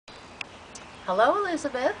Hello,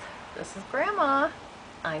 Elizabeth. This is Grandma.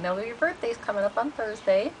 I know your birthday's coming up on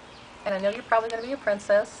Thursday, and I know you're probably going to be a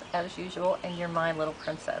princess, as usual, and you're my little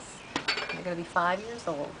princess. You're going to be 5 years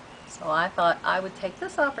old. So I thought I would take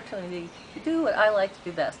this opportunity to do what I like to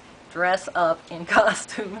do best. Dress up in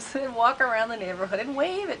costumes and walk around the neighborhood and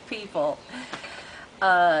wave at people.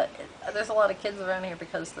 Uh, there's a lot of kids around here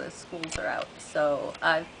because the schools are out, so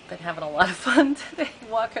I've been having a lot of fun today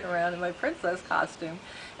walking around in my princess costume.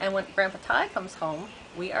 And when Grandpa Ty comes home,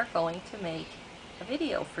 we are going to make a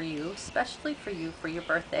video for you, especially for you, for your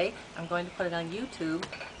birthday. I'm going to put it on YouTube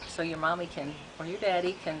so your mommy can, or your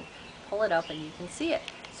daddy can pull it up and you can see it.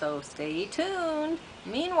 So stay tuned.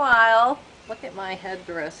 Meanwhile, look at my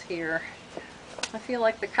headdress here. I feel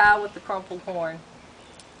like the cow with the crumpled horn.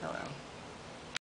 I don't know.